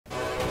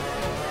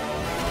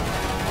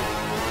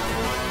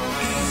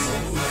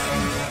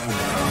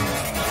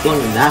going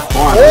that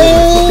far.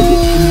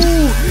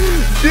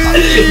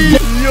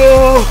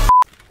 Yo!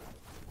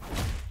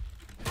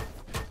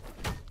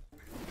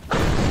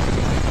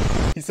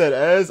 He said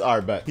as,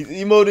 alright, bet. He's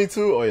emoting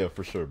too? Oh yeah,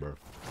 for sure, bro.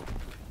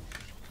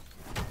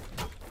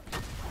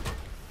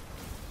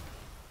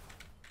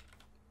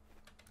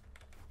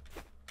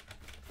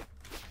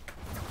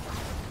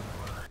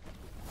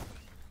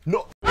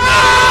 No!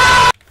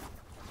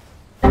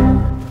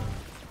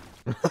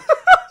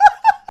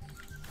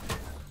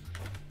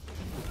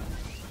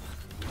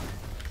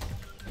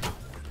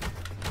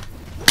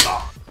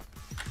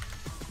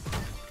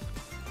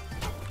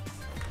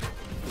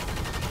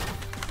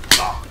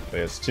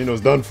 Yes,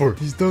 Chino's done for.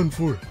 He's done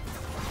for.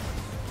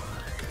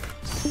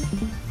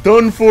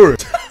 Done for.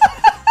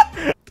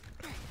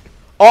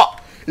 Oh,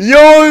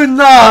 yo,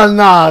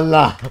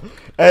 nah.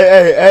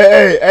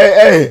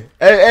 Hey.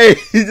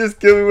 He just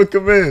killed me with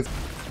commands.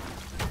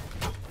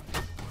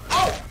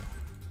 What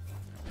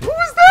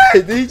was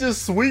that? Did he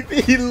just sweep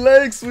me? He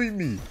leg sweep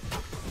me.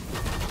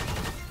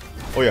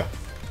 Oh, yeah.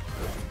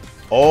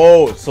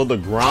 Oh, so the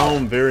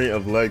ground variant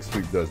of leg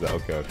sweep does that.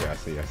 Okay, I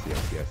see.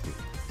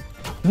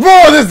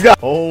 Bro, this guy!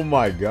 Oh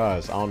my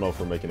gosh. I don't know if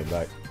we're making it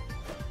back.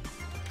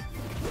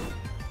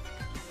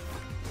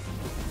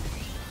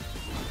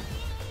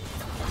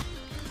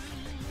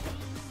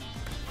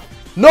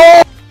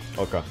 No!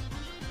 Okay.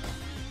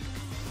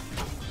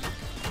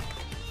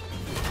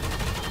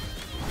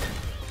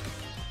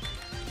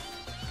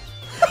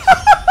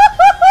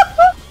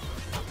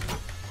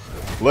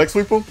 Leg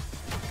sweep him?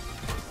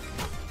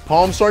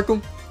 Palm strike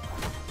him?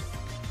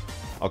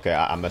 Okay,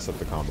 I messed up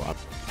the combo.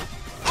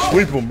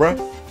 Sweep him,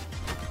 bruh.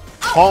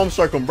 Palm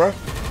strike him, bruh.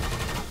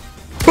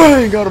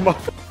 Bang! Got him up.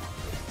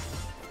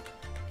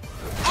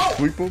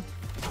 Sweep him.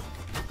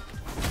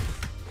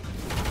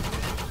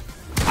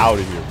 Out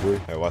of here, boy.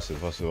 Hey, watch this.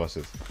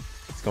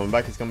 He's coming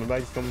back.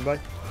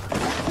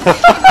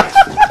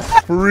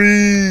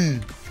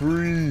 Free.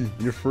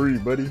 You're free,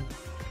 buddy.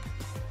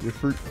 You're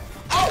free.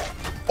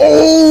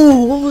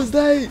 Oh, what was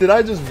that? Did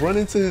I just run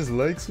into his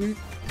leg sweep?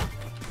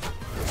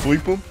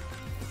 Sweep him.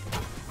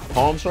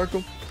 Palm strike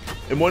him.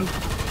 M1.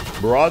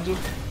 Barrage him.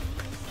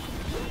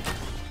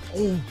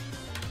 Oh.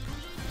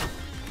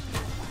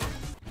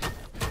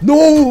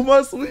 No,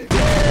 my sweep.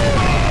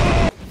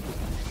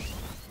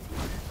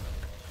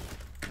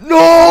 No,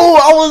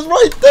 I was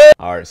right there.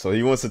 All right, so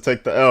he wants to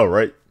take the L,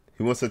 right?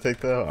 He wants to take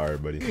the L. All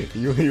right, buddy.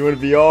 You want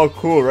to be all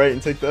cool, right,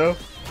 and take the L?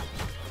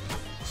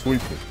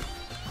 Sweep him.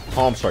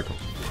 Palm strike him.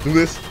 Do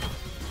this.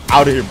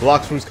 Out of here.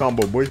 Block Fruits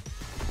combo, boy.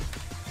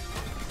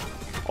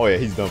 Oh, yeah,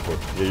 he's done for.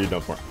 Yeah, you're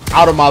done for.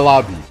 Out of my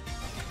lobby.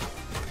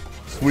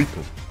 Sweep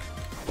him.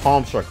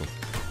 Palm strike him.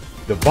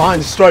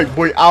 Divine strike,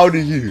 boy. Out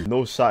of here.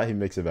 No shot. He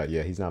makes it back.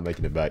 Yeah, he's not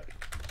making it back.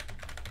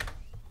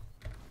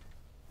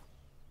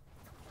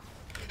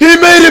 He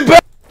made it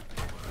back.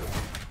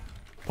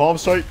 Palm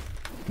strike.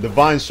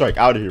 Divine strike.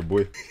 Out of here,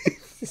 boy.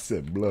 He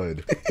said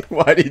blood.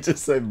 Why did he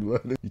just say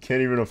blood? You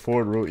can't even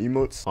afford real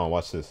emotes. Oh,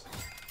 watch this.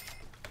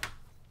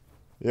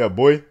 Yeah,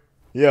 boy.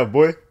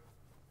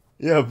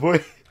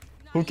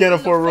 Who can't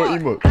afford real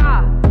emotes?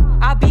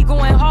 I be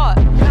going hard.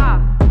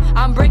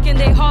 I'm breaking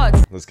their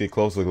hearts. Let's get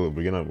close. Look,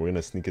 we're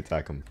gonna sneak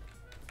attack him.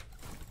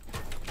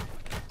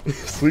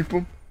 Sweep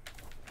him.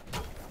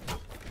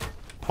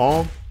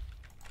 Palm.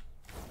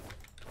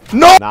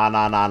 No.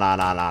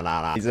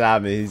 Nah. He's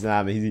not me.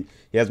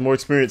 He has more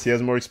experience.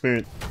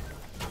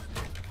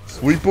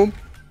 Sweep him.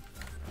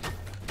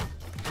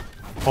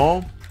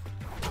 Palm.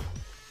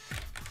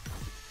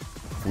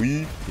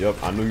 Weave. Yep,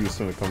 I knew he was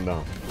gonna come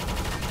down.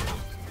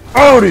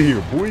 Out of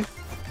here, boy.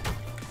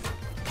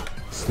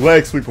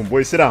 Leg sweep him,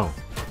 boy. Sit down.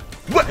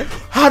 What?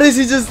 How does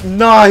he just?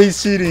 Nah,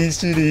 he's cheating. He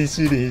missed.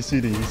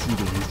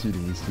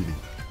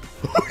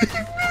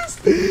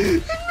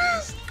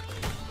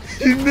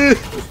 He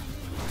missed.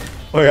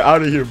 Oh yeah,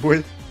 out of here,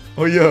 boy.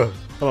 Oh yeah.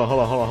 Hold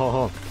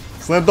on.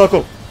 Slam dunk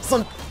him.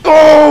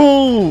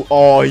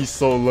 Oh, he's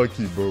so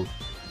lucky, bro.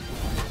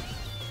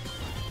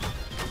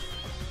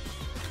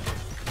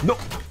 No.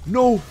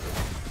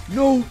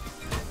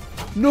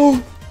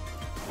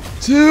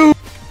 Two.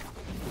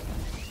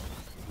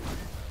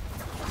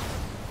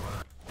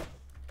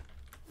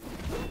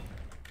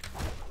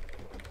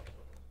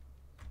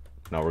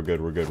 No, we're good.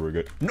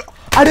 No,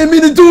 I didn't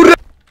mean to do that.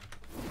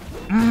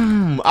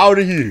 Out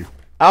of here.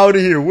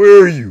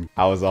 Where are you?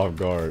 I was off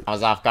guard.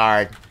 Wasn't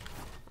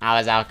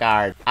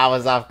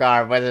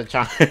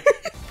trying.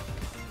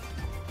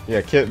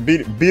 Yeah,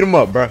 beat him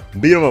up, bro.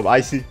 Beat him up,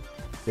 Icy.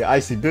 Yeah,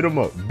 Icy, beat him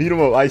up,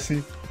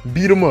 Icy.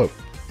 Beat him up.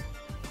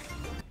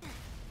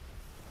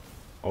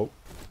 Oh.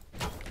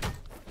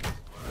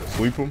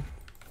 Sweep him.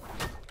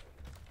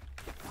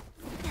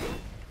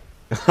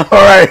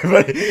 Alright,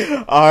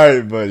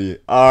 buddy.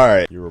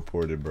 Alright. You're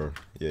reported, bro.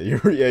 Yeah,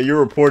 you're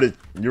reported.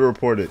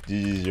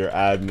 GG's, your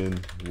admin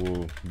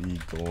will be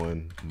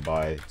going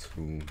by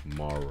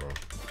tomorrow.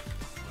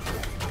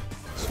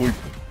 Sweep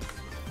him.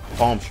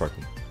 Palm strike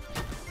him.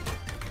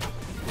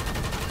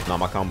 Nah,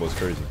 my combo is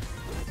crazy.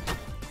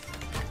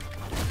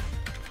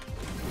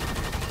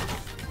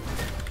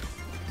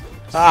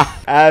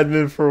 Ah,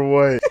 admin for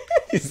what?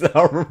 He's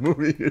not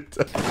removing your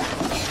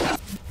time.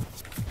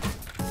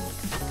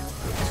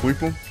 Sweep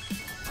him.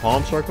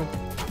 Palm strike him.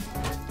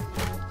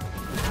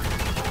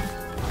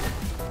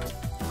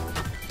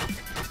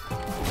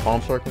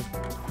 Palm strike him.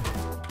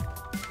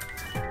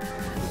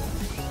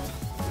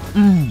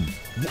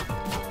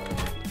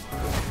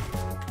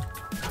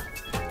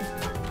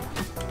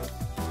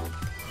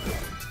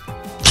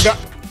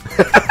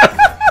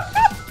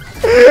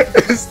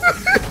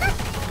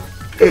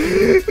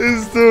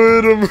 It's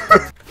still hit him.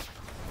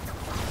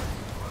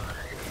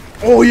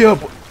 Oh yeah,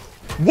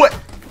 what?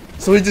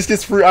 So he just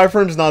gets free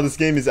iframes? Nah, this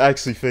game is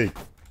actually fake.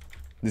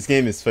 This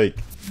game is fake.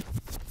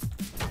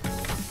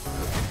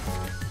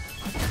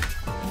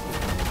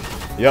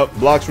 Yep,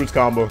 blocks roots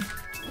combo.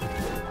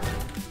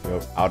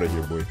 Yep, out of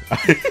here, boy.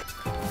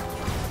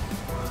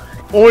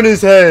 On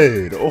his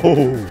head.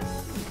 Oh,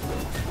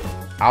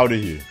 out of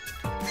here.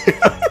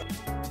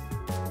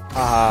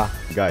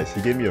 Guys,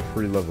 he gave me a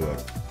free level up.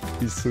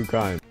 He's too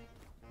kind.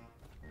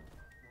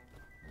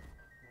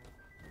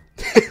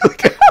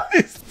 Look at how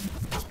he's...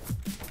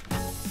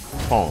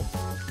 Palm.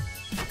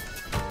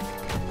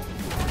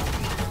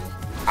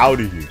 Out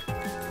of here.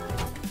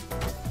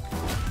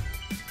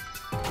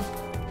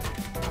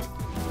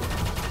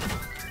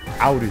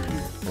 Out of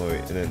here. Oh, wait,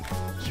 and then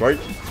strike.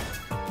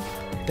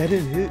 That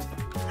didn't hit.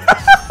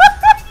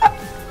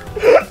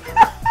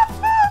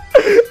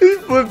 He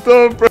flipped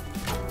on, bro.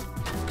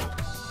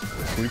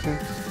 Sweep him.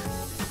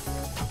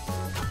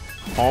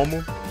 Palm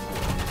him.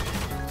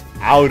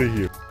 Out of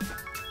here.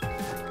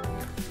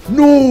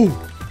 No!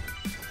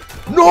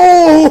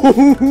 No!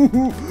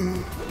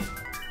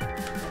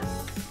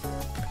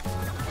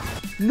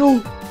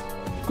 No!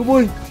 Come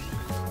on!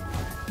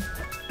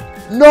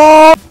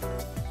 No!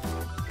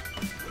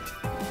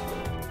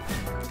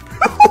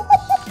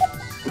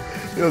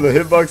 Yo, the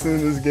hitboxing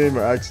in this game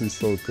are actually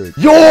so quick.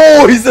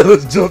 Yo! He said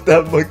let's jump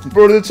that monkey.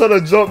 Bro, they're trying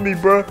to jump me,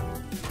 bro.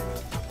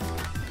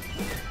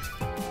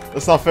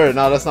 That's not fair.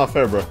 Nah, that's not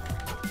fair, bro.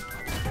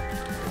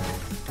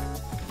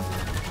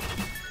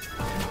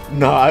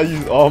 Nah, I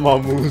use all my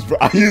moves, bro.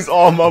 I use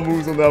all my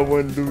moves on that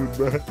one dude,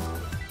 bro.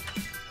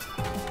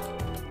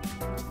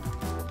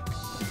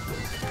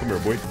 Come here,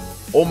 boy.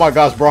 Oh my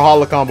gosh,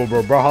 Brawlhalla combo,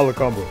 bro. Brawlhalla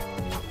combo.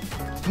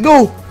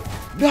 No!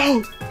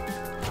 No!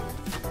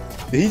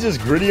 Did he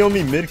just gritty on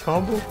me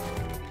mid-combo?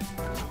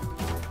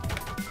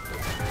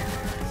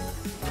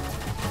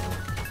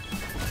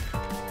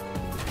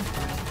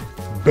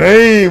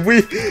 Bang!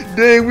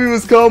 Dang, we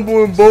was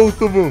comboing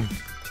both of them.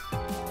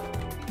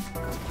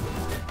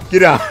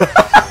 Get out.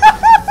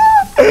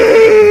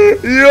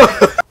 Yo.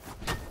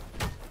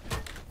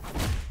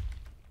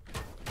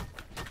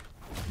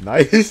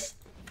 Nice.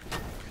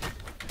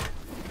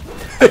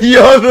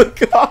 Yo, the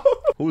cow.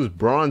 Who's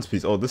Bronze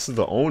Piece? Oh, this is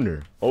the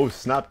owner. Oh,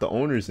 snap, the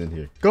owner's in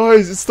here.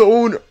 Guys, it's the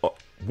owner. Oh,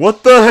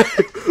 what the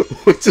heck?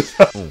 What just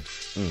happened?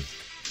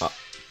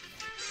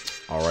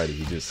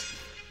 Alrighty,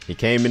 he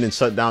came in and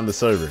shut down the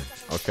server.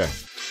 Okay.